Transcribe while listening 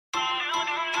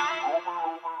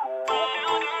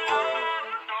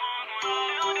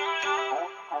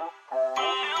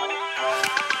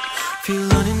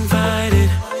Feel uninvited.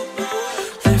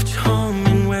 Left home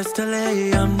in West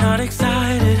LA, I'm not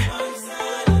excited.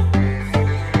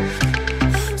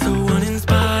 So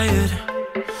uninspired.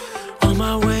 On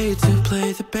my way to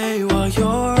play the bay while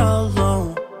you're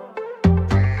alone.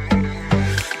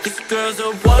 This girl's a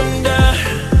wonder.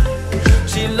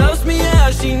 She loves me,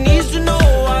 yeah, she needs to know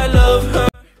I love her.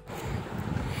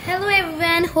 Hello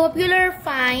everyone, hope you are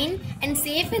fine and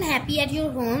safe and happy at your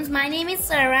homes. My name is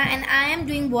Sarah and I am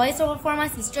doing voiceover for my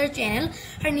sister channel.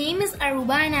 Her name is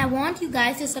Arooba and I want you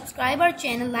guys to subscribe our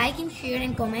channel, like and share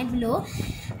and comment below.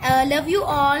 Love you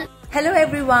all. Hello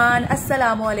everyone,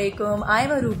 AssalamoAlaikum. I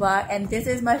am Arooba and this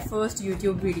is my first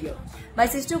YouTube video. My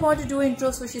sister wanted to do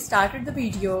intro, so she started the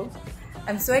video.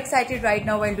 I'm so excited right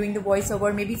now while doing the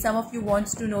voiceover. Maybe some of you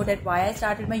wants to know that why I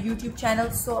started my YouTube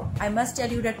channel. So I must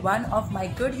tell you that one of my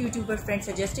good YouTuber friends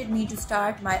suggested me to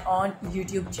start my own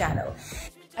YouTube channel.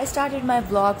 I started my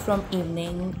vlog from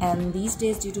evening, and these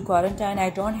days due to quarantine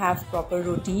I don't have proper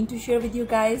routine to share with you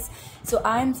guys. So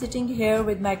I'm sitting here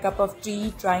with my cup of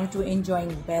tea trying to enjoy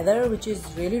weather, which is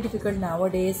really difficult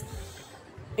nowadays.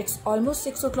 It's almost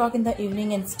 6 o'clock in the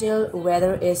evening and still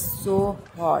weather is so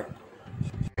hot.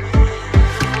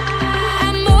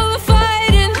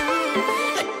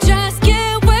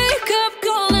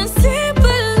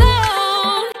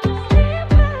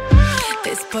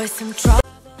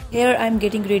 Here I'm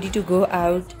getting ready to go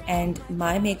out, and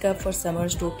my makeup for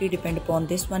summers totally depend upon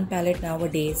this one palette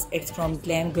nowadays. It's from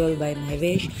Glam Girl by My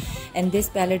Wish, and this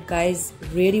palette guys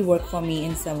really work for me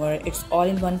in summer. It's all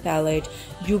in one palette.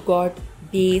 You got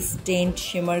base, tint,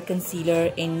 shimmer,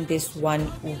 concealer in this one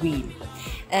wheel.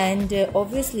 And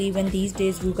obviously when these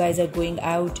days you guys are going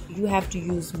out, you have to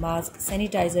use mask,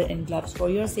 sanitizer and gloves for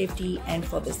your safety and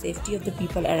for the safety of the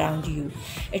people around you.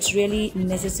 It's really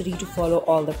necessary to follow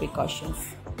all the precautions.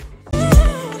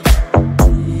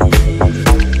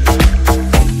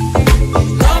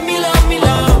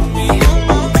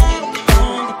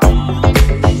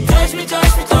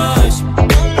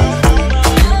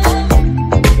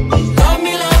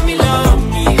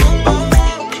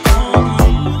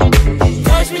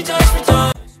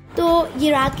 ये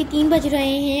रात के 3 बज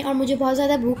रहे हैं और मुझे बहुत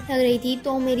ज़्यादा भूख लग रही थी,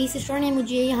 तो मेरी सिस्टर ने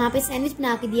मुझे यहाँ पे सैंडविच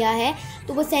बना के दिया है।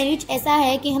 तो वो सैंडविच ऐसा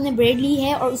है कि हमने ब्रेड ली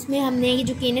है और उसमें हमने ये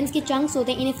जो केनन्स के चंक्स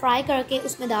होते हैं इन्हें फ्राई करके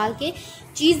उसमें डाल के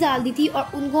चीज़ डाल दी थी और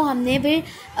उनको हमने फिर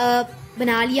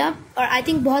बना लिया। और आई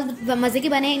थिंक बहुत मज़े के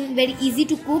बने, वेरी इजी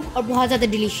टू कुक और बहुत ज़्यादा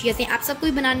डिलीशियस हैं। आप सबको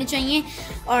भी बनाने चाहिए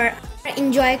और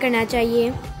इन्जॉय करना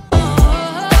चाहिए।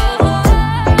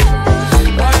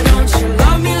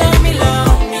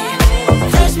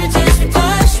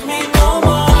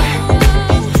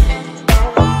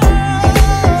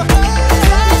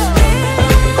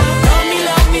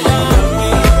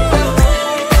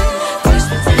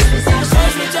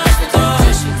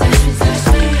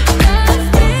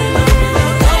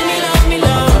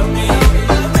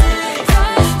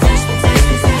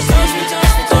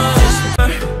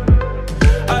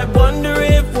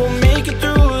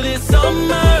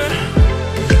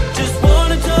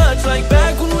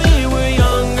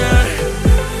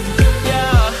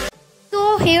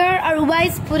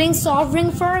 Putting soft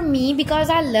drink for me because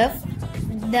I love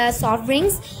the soft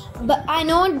drinks, but I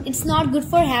know it's not good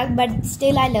for health, but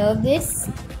still I love this.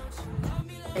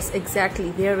 Yes,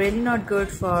 exactly, they are really not good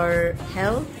for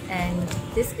health, and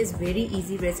this is very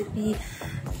easy recipe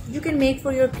you can make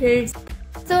for your kids.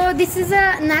 So this is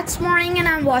a next morning and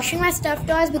I'm washing my stuffed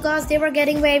toys because they were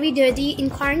getting very dirty in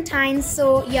quarantine.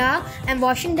 So yeah, I'm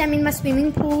washing them in my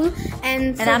swimming pool,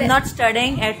 and so I'm not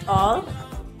studying at all.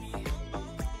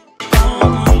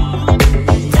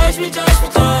 I'm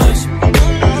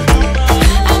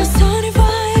so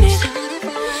divided,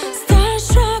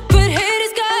 starstruck, but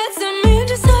haters got some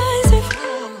indecisive.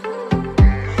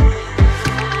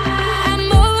 I'm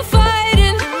over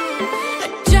fighting, I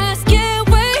just can't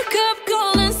wake up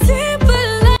cold and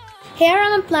simple. Here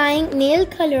I'm applying nail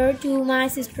color to my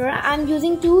sister. I'm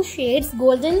using 2 shades,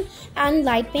 golden and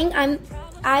light pink.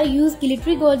 I use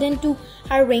glittery golden to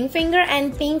her ring finger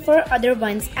and pink for other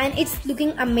ones, and it's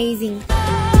looking amazing.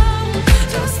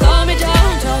 Don't slow me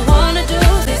down, don't wanna do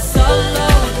this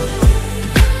alone.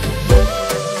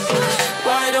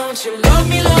 Why don't you love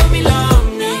me, love me, love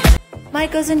me? My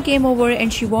cousin came over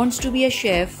and she wants to be a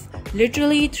chef.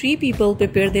 Literally 3 people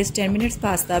prepare this 10 minutes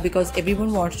pasta because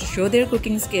everyone wants to show their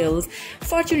cooking skills.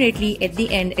 Fortunately, at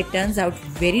the end it turns out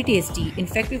very tasty. In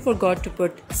fact, we forgot to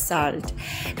put salt.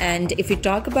 And if we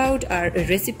talk about our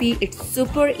recipe, it's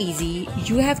super easy.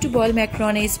 You have to boil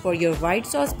macaronis for your white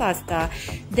sauce pasta.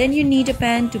 Then you need a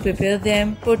pan to prepare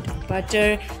them. Put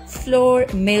butter, flour,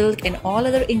 milk and all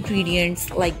other ingredients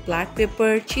like black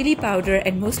pepper, chili powder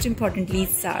and most importantly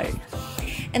salt.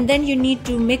 And then you need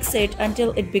to mix it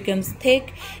until it becomes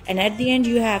thick, and at the end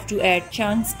you have to add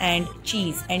chunks and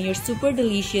cheese, and your super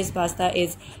delicious pasta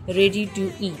is ready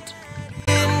to eat.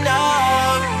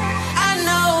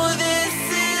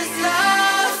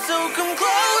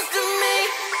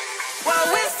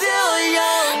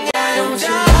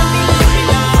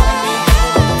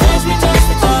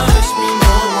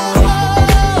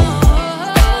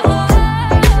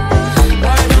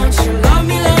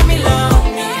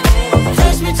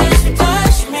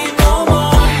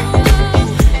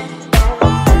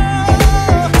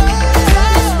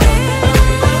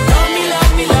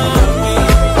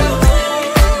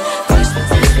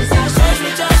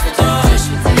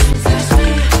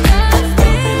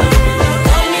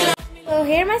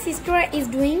 Sister is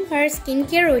doing her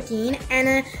skincare routine,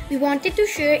 and we wanted to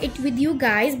share it with you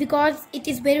guys because it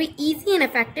is very easy and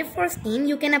effective for skin.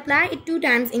 You can apply it 2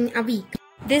 times in a week.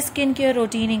 This skincare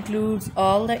routine includes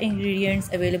all the ingredients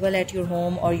available at your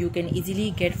home or you can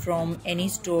easily get from any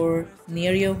store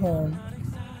near your home.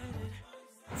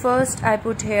 First, I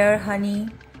put here honey.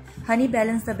 Honey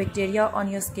balances the bacteria on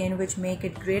your skin, which make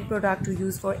it great product to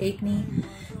use for acne.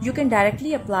 You can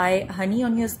directly apply honey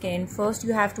on your skin. First,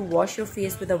 you have to wash your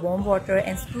face with a warm water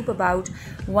and scoop about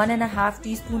 1.5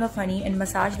 teaspoons of honey and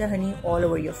massage the honey all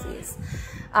over your face.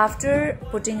 After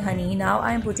putting honey, now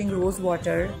I am putting rose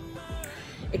water.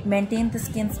 It maintains the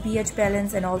skin's pH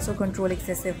balance and also control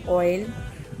excessive oil.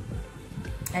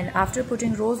 And after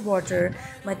putting rose water,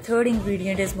 my third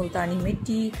ingredient is multani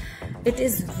mitti. It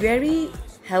is very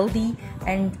healthy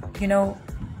and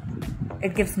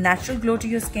it gives natural glow to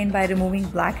your skin by removing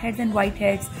blackheads and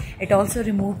whiteheads. It also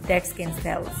removes dead skin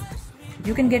cells.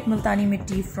 You can get multani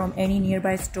mitti from any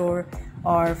nearby store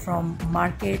or from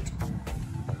market.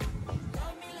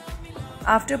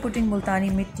 After putting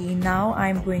multani mitti, now I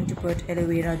am going to put aloe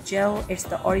vera gel. It's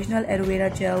the original aloe vera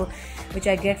gel which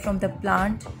I get from the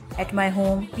plant at my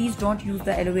home. Please don't use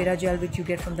the aloe vera gel which you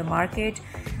get from the market.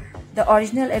 The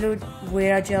original aloe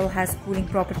vera gel has cooling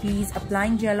properties.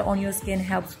 Applying gel on your skin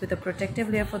helps with a protective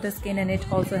layer for the skin, and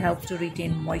it also helps to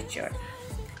retain moisture.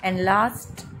 And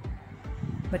last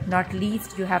but not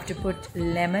least, you have to put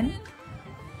lemon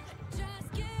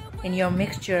in your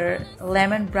mixture.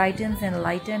 Lemon brightens and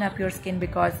lightens up your skin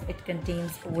because it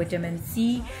contains vitamin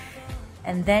C.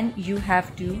 And then you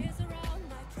have to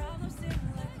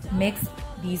mix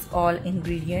these all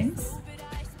ingredients.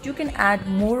 You can add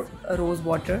more rose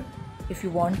water if you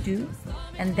want to,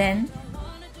 and then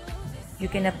you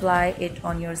can apply it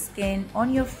on your skin,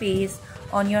 on your face,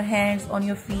 on your hands, on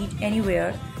your feet,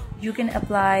 anywhere. You can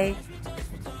apply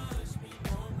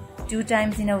 2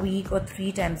 times in a week or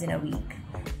 3 times in a week.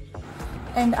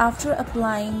 And after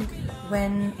applying,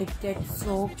 when it gets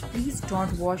soaked, please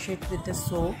don't wash it with the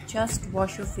soap. Just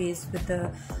wash your face with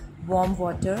the warm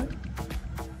water.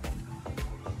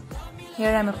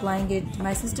 Here I'm applying it.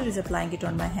 My sister is applying it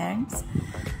on my hands.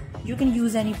 You can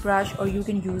use any brush or you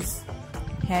can use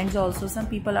hands also. Some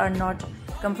people are not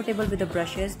comfortable with the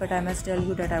brushes, but I must tell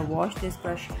you that I wash this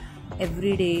brush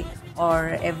every day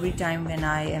or every time when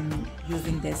I am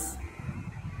using this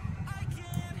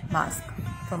mask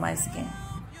for my skin.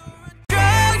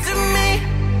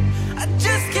 I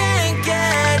just can't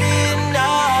get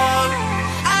enough.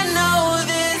 I know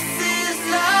this is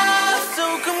love, so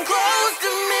come close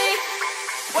to me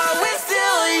while we're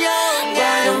still young.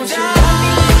 Why don't you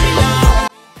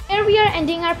love me? Here we are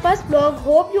ending our first vlog.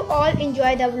 Hope you all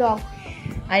enjoy the vlog.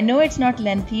 I know it's not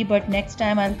lengthy, but next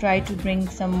time I'll try to bring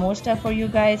some more stuff for you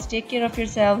guys. Take care of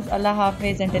yourselves. Allah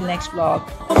Hafiz until next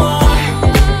vlog.